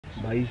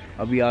भाई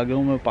अभी आ गया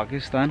हूँ मैं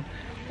पाकिस्तान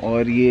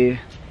और ये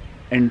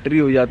एंट्री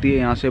हो जाती है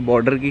यहाँ से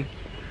बॉर्डर की,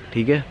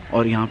 ठीक है।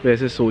 और यहाँ पे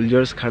ऐसे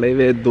सोल्जर्स खड़े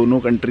हुए दोनों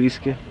कंट्रीज़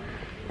के।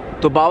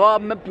 तो बाबा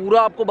अब मैं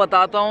पूरा आपको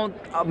बताता हूँ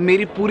अब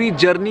मेरी पूरी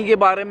जर्नी के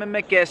बारे में,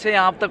 मैं कैसे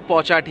यहाँ तक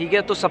पहुँचा, ठीक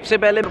है। तो सबसे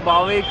पहले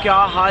बाबा क्या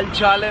हाल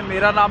चाल है,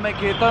 मेरा नाम है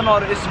केतन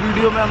और इस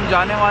वीडियो में हम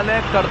जाने वाले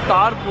हैं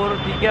करतारपुर,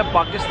 ठीक है,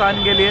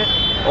 पाकिस्तान के लिए।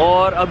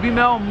 और अभी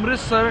मैं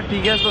अमृतसर,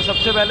 ठीक है। तो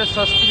सबसे पहले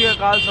सत श्री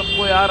अकाल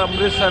सबको यार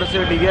अमृतसर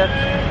से, ठीक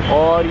है।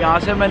 और यहाँ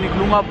से मैं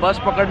निकलूँगा, बस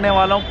पकड़ने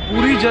वाला हूँ,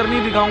 पूरी जर्नी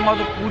दिखाऊँगा,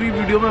 तो पूरी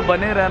वीडियो में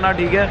बने रहना,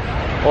 ठीक है।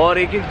 और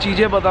एक एक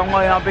चीज़ें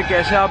बताऊंगा यहाँ पे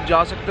कैसे आप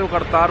जा सकते हो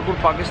करतारपुर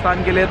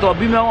पाकिस्तान के लिए। तो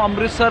अभी मैं हूँ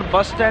अमृतसर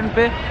बस स्टैंड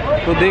पे,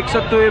 तो देख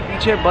सकते हो ये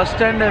पीछे बस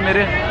स्टैंड है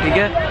मेरे, ठीक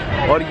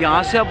है। और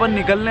यहाँ से अपन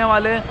निकलने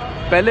वाले हैं,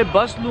 पहले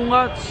बस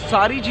लूँगा,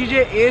 सारी चीज़ें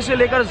ए से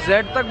लेकर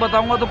जेड तक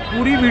बताऊँगा, तो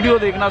पूरी वीडियो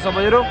देखना,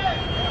 समझ रहे हो।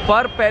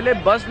 पर पहले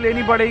बस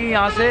लेनी पड़ेगी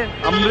यहाँ से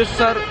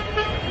अमृतसर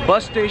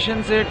बस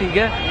स्टेशन से, ठीक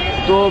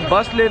है। तो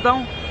बस लेता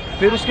हूँ,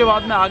 फिर उसके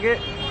बाद में आगे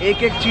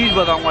एक एक चीज़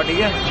बताऊँगा, ठीक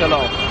है। चलो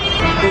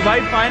तो भाई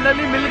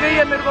फाइनली मिल गई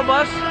है मेरे को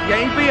बस,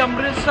 यहीं पे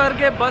अमृतसर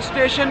के बस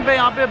स्टेशन पे,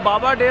 यहाँ पे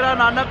बाबा डेरा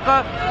नानक का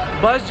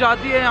बस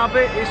जाती है यहाँ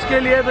पे, इसके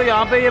लिए। तो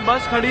यहाँ पे ये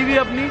बस खड़ी हुई है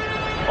अपनी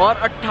और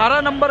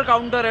 18 नंबर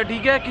काउंटर है,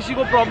 ठीक है। किसी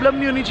को प्रॉब्लम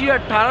नहीं होनी चाहिए,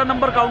 18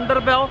 नंबर काउंटर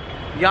पे आओ,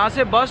 यहाँ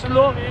से बस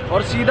लो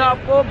और सीधा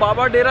आपको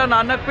बाबा डेरा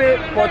नानक पे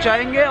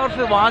पहुँचाएंगे और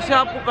फिर वहाँ से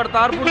आपको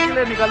करतारपुर के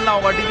लिए निकलना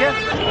होगा, ठीक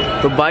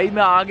है। तो भाई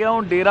मैं आ गया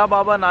हूँ डेरा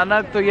बाबा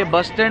नानक। तो ये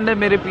बस स्टैंड है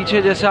मेरे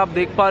पीछे, जैसे आप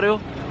देख पा रहे हो।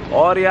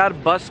 और यार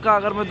बस का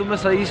अगर मैं तुम्हें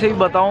सही से ही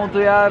बताऊं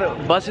तो यार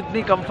बस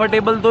इतनी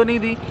कंफर्टेबल तो नहीं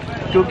थी,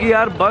 क्योंकि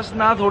यार बस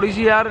ना थोड़ी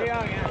सी यार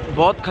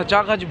बहुत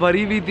खचाखच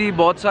भरी हुई थी,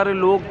 बहुत सारे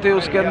लोग थे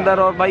उसके अंदर,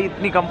 और भाई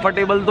इतनी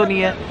कंफर्टेबल तो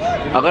नहीं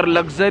है। अगर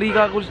लग्जरी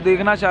का कुछ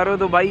देखना चाह रहे हो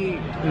तो भाई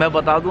मैं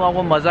बता दूं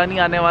आपको मज़ा नहीं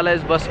आने वाला है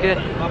इस बस के।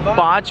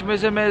 5 में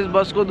से मैं इस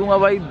बस को दूंगा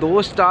भाई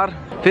 2 स्टार।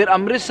 फिर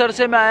अमृतसर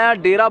से मैं आया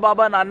डेरा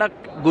बाबा नानक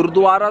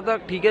गुरुद्वारा तक,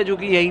 ठीक है, जो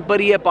कि यहीं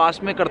पर ही है पास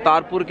में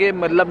करतारपुर के,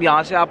 मतलब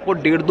यहाँ से आपको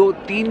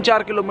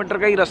 1.5-3-4 किलोमीटर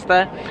का ही रास्ता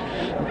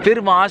है। फिर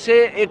वहाँ से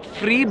एक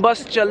फ्री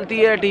बस चलती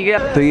है, ठीक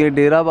है। तो ये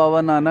डेरा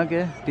बाबा नानक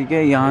है, ठीक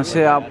है, यहाँ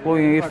से आपको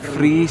ये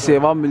फ्री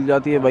सेवा मिल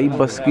जाती है भाई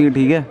बस की,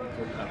 ठीक है।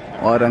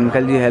 और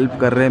अंकल जी हेल्प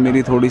कर रहे हैं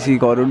मेरी थोड़ी सी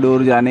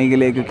कॉरिडोर जाने के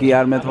लिए, क्योंकि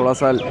यार मैं थोड़ा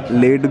सा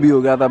लेट भी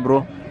हो गया था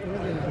ब्रो।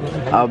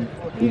 अब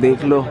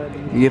देख लो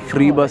ये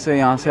फ्री बस है,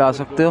 यहाँ से आ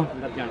सकते हो।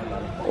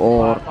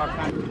 और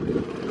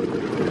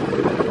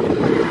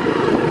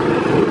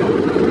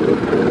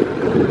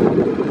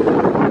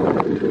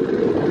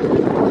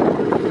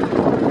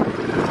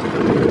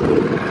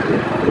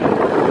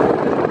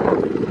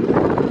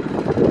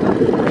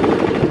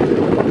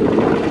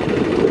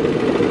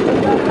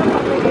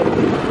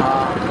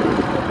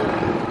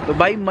तो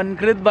भाई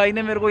मनकृत भाई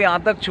ने मेरे को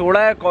यहाँ तक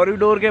छोड़ा है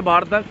कॉरिडोर के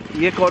बाहर तक,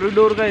 ये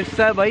कॉरिडोर का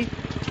हिस्सा है भाई।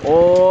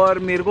 और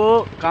मेरे को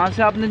कहाँ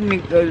से आपने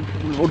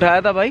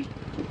उठाया था भाई?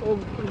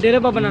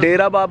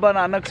 डेरा बाबा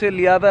नानक से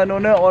लिया था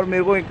इन्होंने, और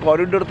मेरे को एक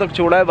कॉरिडोर तक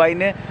छोड़ा है भाई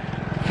ने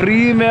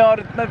फ्री में। और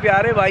इतना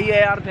प्यारे भाई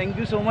है यार, थैंक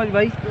यू सो मच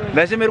भाई।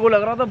 वैसे मेरे को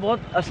लग रहा था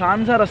बहुत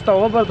आसान सा रास्ता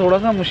होगा, पर थोड़ा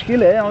सा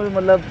मुश्किल है,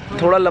 मतलब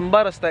थोड़ा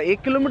लंबा रास्ता है।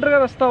 1 किलोमीटर का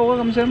रास्ता होगा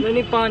कम से कम।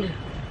 नहीं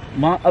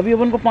 5, अभी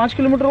अपन को 5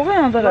 किलोमीटर होगा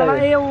यहाँ तक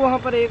आए, वहाँ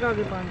पर एक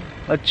आगे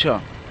 5। अच्छा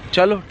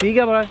चलो ठीक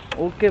है भाई,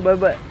 okay bye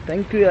bye,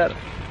 thank you यार।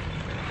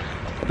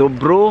 तो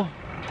ब्रो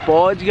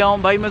पहुँच गया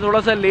हूँ भाई, मैं थोड़ा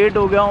सा लेट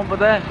हो गया हूँ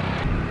पता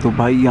है। तो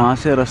भाई यहाँ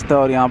से रास्ता,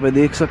 और यहाँ पे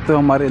देख सकते हो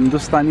हमारे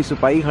हिंदुस्तानी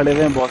सिपाही खड़े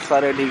हुए हैं बहुत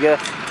सारे, ठीक है।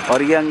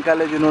 और ये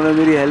अंकल है जिन्होंने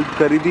मेरी हेल्प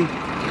करी थी,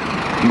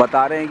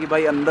 बता रहे हैं कि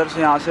भाई अंदर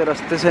से यहाँ से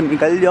रास्ते से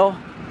निकल जाओ।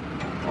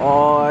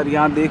 और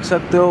यहाँ देख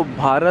सकते हो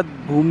भारत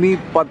भूमि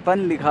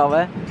पतन लिखा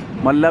हुआ है,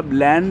 मतलब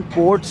land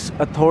ports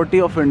authority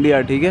of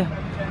India, ठीक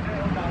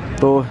है।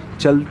 तो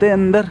चलते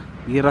अंदर,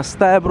 ये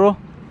रास्ता है ब्रो।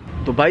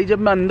 तो भाई जब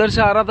मैं अंदर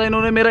से आ रहा था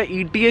इन्होंने मेरा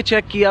ETA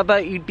चेक किया था।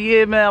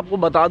 ETA मैं आपको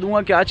बता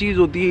दूंगा क्या चीज़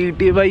होती है।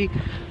 ETA भाई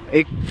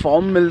एक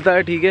फॉर्म मिलता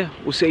है, ठीक है,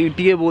 उसे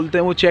ETA बोलते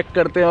हैं, वो चेक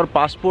करते हैं। और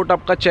पासपोर्ट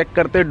आपका चेक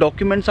करते हैं,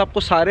 डॉक्यूमेंट्स आपको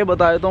सारे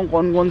बता देता हूँ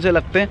कौन कौन से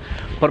लगते हैं।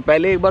 पर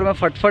पहले एक बार मैं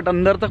फटफट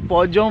अंदर तक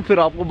पहुँच जाऊँ, फिर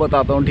आपको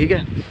बताता हूँ, ठीक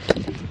है।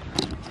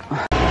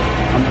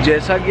 अब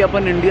जैसा कि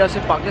अपन इंडिया से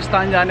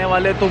पाकिस्तान जाने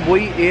वाले, तो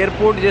वही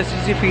एयरपोर्ट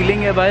जैसी सी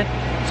फीलिंग है भाई,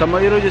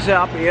 समझ रहे हो। जैसे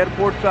आप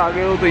एयरपोर्ट पे आ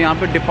गए हो, तो यहाँ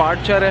पे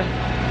डिपार्चर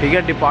है, ठीक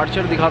है।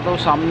 डिपार्चर दिखाता हूँ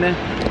सामने,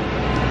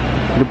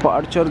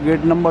 डिपार्चर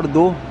गेट नंबर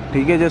 2,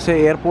 ठीक है, जैसे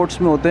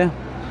एयरपोर्ट्स में होते हैं,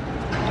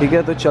 ठीक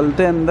है। तो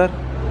चलते हैं अंदर।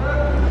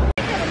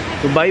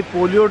 तो भाई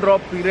पोलियो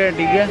ड्रॉप पी रहे हैं,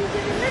 ठीक है,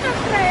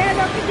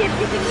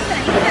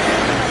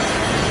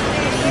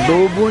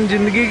 2 बूंद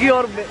जिंदगी की।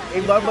 और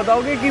एक बार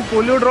बताओगे कि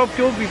पोलियो ड्रॉप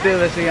क्यों पीते हैं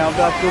वैसे यहाँ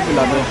पे, आप क्यों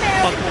पिलाते हो?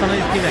 पाकिस्तान में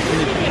इसकी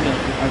वैक्सीनेशन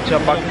है। अच्छा,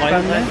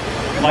 पाकिस्तान में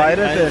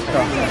वायरस है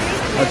इसका।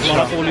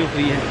 अच्छा, पोलियो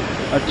फ्री है।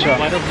 अच्छा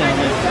वायरस है।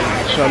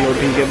 चलो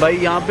ठीक है भाई।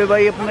 यहाँ पे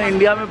भाई अपने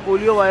इंडिया में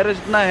पोलियो वायरस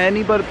इतना है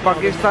नहीं, पर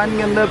पाकिस्तान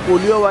के अंदर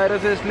पोलियो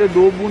वायरस है, इसलिए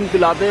 2 बूंद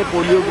पिलाते हैं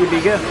पोलियो की,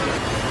 ठीक है।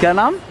 क्या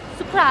नाम?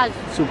 सुखराज।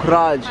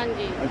 सुखराज, हाँ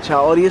जी। अच्छा।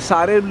 और ये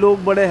सारे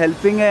लोग बड़े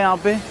हेल्पिंग है यहाँ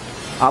पे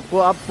आपको।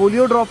 आप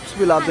पोलियो ड्रॉप्स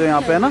पिलाते हो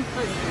यहाँ पे, है ना?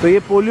 तो ये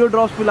पोलियो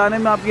ड्रॉप्स पिलाने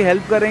में आपकी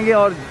हेल्प करेंगे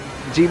और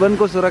जीवन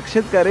को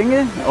सुरक्षित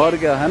करेंगे, और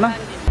क्या है ना।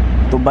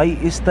 तो भाई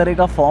इस तरह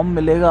का फॉर्म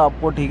मिलेगा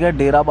आपको, ठीक है,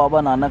 डेरा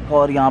बाबा नानक का।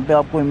 और यहाँ पे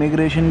आपको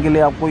इमिग्रेशन के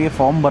लिए आपको ये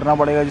फॉर्म भरना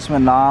पड़ेगा, जिसमें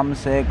नाम,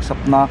 सेक्स,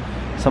 अपना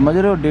समझ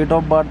रहे हो, डेट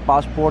ऑफ बर्थ,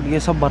 पासपोर्ट, ये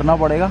सब भरना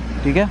पड़ेगा,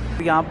 ठीक है।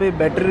 यहाँ पे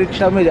बैटरी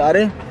रिक्शा में जा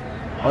रहे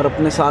हैं और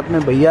अपने साथ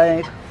में भैया हैं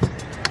एक,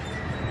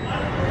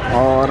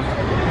 और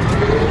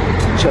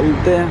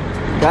चलते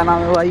हैं। क्या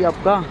नाम है भाई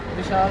आपका?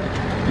 विशाल।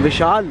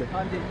 विशाल?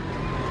 हाँ जी।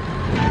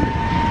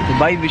 तो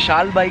भाई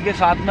विशाल भाई के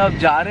साथ में अब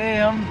जा रहे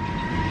हैं हम।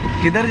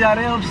 किधर जा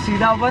रहे हैं अब?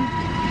 सीधा अपन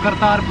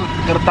करतारपुर।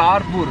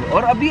 करतारपुर।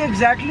 और अभी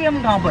एग्जैक्टली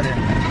हम कहाँ पर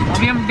हैं?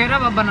 अभी हम डेरा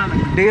बाबा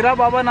नानक। डेरा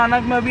बाबा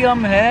नानक में अभी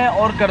हम हैं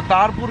और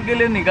करतारपुर के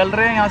लिए निकल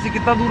रहे हैं। यहाँ से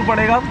कितना दूर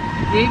पड़ेगा?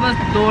 यही बस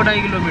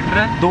 2-2.5 किलोमीटर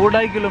है।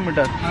 2-2.5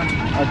 किलोमीटर? हाँ।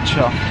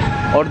 अच्छा।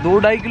 और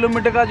 2-2.5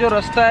 किलोमीटर का जो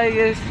रास्ता है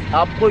ये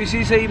आपको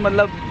इसी से ही,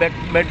 मतलब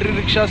बैटरी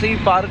रिक्शा से ही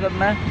पार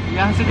करना है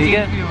यहाँ से, ठीक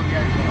है। हो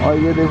गया। और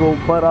ये देखो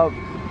ऊपर आप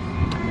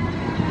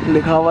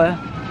लिखा हुआ है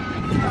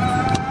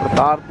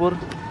करतारपुर।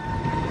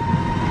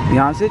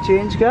 यहाँ से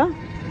चेंज क्या?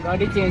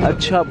 गाड़ी चेंज।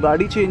 अच्छा, अब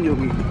गाड़ी चेंज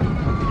होगी।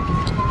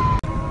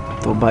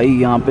 तो भाई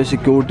यहाँ पे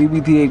सिक्योरिटी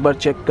भी थी, एक बार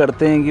चेक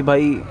करते हैं कि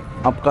भाई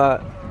आपका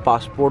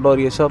पासपोर्ट और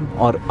ये सब।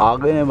 और आ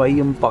गए हैं भाई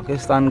हम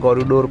पाकिस्तान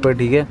कॉरिडोर पे,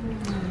 ठीक है।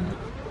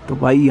 तो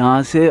भाई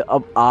यहाँ से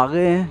अब आ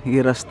गए हैं,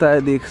 ये रास्ता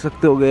है, देख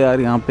सकते हो गए यार।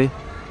 यहाँ पे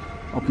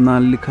अपना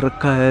लिख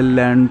रखा है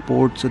land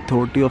ports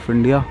authority of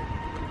India.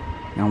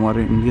 यहाँ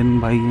हमारे इंडियन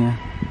भाई हैं,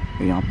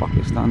 यहाँ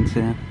पाकिस्तान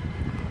से हैं।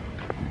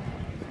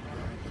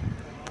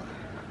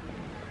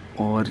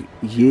 और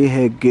ये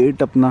है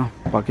गेट अपना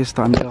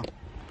पाकिस्तान का,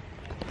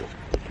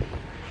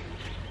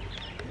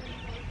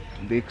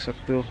 देख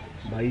सकते हो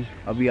भाई।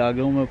 अभी आ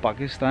गया हूँ मैं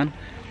पाकिस्तान,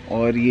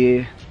 और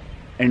ये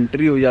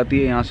एंट्री हो जाती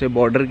है यहाँ से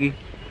बॉर्डर की,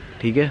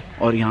 ठीक है।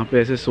 और यहाँ पे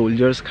ऐसे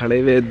सोल्जर्स खड़े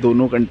हुए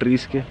दोनों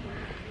कंट्रीज़ के,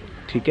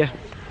 ठीक है।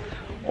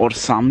 और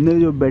सामने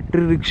जो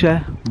बैटरी रिक्शा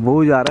है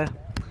वो जा रहा है,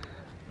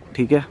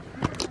 ठीक है।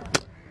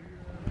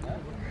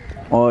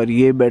 और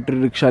ये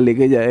बैटरी रिक्शा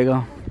लेके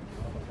जाएगा।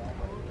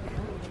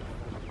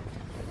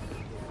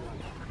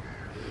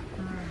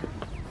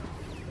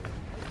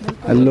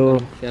 हेलो,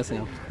 कैसे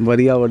हो?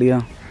 बढ़िया बढ़िया।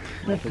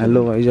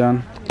 हेलो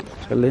भाईजान,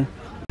 चले।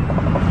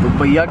 तो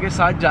भैया के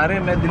साथ जा रहे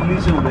हैं। मैं दिल्ली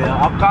से हूँ भैया,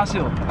 आप कहाँ से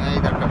हो? मैं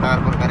इधर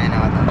करतारपुर का रहने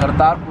वाला हूँ।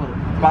 करतारपुर,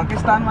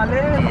 पाकिस्तान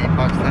वाले?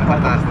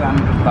 पाकिस्तान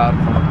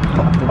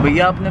करतारपुर। तो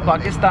भैया अपने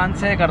पाकिस्तान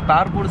से,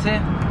 करतारपुर से।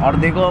 और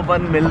देखो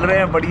अपन मिल रहे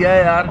हैं, बढ़िया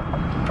है यार।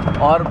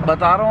 और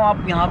बता रहा हूँ,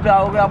 आप यहाँ पे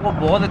आओगे आपको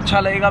बहुत अच्छा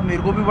लगेगा।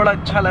 मेरे को भी बड़ा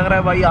अच्छा लग रहा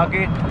है भाई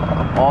आके।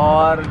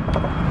 और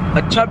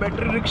अच्छा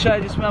बैटरी रिक्शा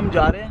है जिसमें हम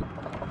जा रहे हैं,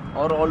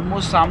 और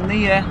ऑलमोस्ट सामने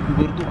ही है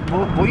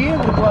वही है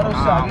गुरुद्वारा,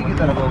 उससे आगे की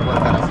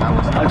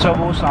तरफ। अच्छा,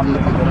 वो सामने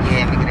की तरफ।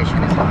 ये इमिग्रेशन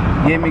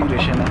है। ये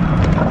इमिग्रेशन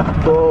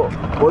है। तो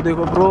वो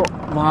देखो ब्रो,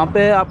 वहाँ पे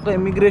है आपका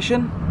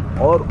इमिग्रेशन,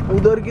 और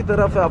उधर की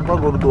तरफ है आपका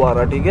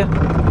गुरुद्वारा, ठीक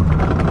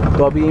है।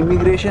 तो अभी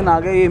इमिग्रेशन आ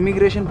गया। ये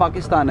इमिग्रेशन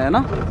पाकिस्तान है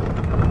ना।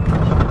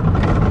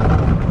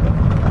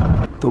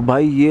 तो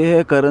भाई ये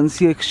है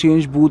करेंसी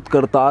एक्सचेंज बूथ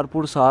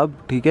करतारपुर साहब,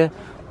 ठीक है।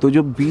 तो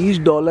जो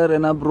 $20 है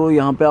ना ब्रो,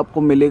 यहाँ पे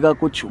आपको मिलेगा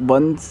कुछ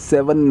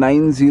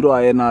 1790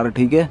 INR,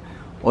 ठीक है।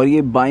 और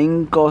ये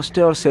बाइंग कॉस्ट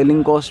है और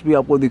सेलिंग कॉस्ट भी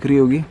आपको दिख रही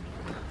होगी।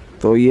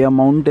 तो ये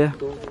अमाउंट है,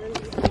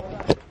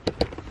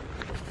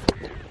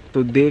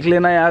 तो देख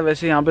लेना यार।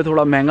 वैसे यहाँ पे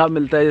थोड़ा महंगा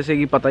मिलता है, जैसे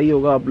कि पता ही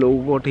होगा आप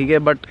लोगों को, ठीक है।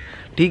 बट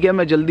ठीक है,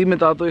 मैं जल्दी में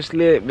था तो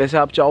इसलिए। वैसे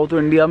आप चाहो तो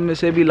इंडिया में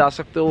से भी ला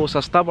सकते हो, वो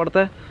सस्ता पड़ता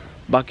है।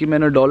 बाकी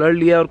मैंने डॉलर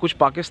लिया और कुछ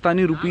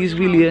पाकिस्तानी रुपीज़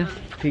भी लिए,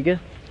 ठीक है।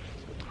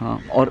 हाँ,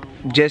 और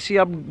जैसे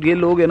आप ये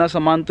लोग है ना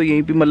सामान, तो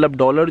यहीं पे मतलब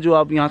डॉलर जो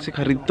आप यहाँ से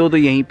ख़रीदते हो तो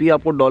यहीं पे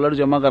आपको डॉलर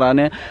जमा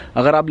कराने हैं।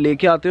 अगर आप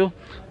लेके आते हो,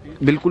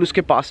 बिल्कुल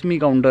उसके पास में ही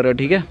काउंटर है,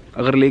 ठीक है।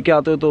 अगर लेके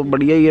आते हो तो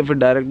बढ़िया ही है, फिर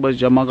डायरेक्ट बस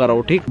जमा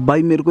कराओ, ठीक।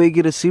 भाई मेरे को एक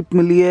ही रिसिप्ट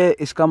मिली है,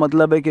 इसका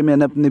मतलब है कि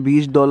मैंने अपने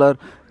 $20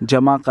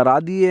 जमा करा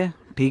दिए,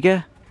 ठीक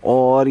है।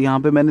 और यहाँ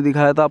पे मैंने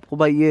दिखाया था आपको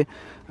भाई, ये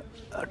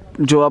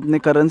जो आपने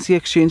करेंसी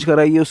एक्सचेंज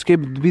कराई है उसके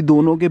भी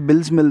दोनों के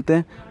बिल्स मिलते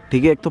हैं,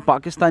 ठीक है। एक तो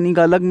पाकिस्तानी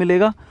का अलग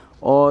मिलेगा,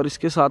 और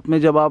इसके साथ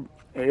में जब आप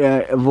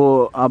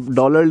आप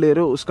डॉलर ले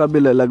रहे हो उसका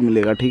बिल अलग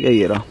मिलेगा, ठीक है।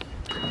 ये रहा।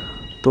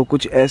 तो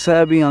कुछ ऐसा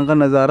है अभी यहाँ का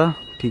नज़ारा,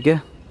 ठीक है।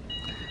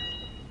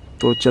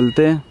 तो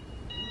चलते हैं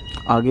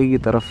आगे की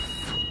तरफ।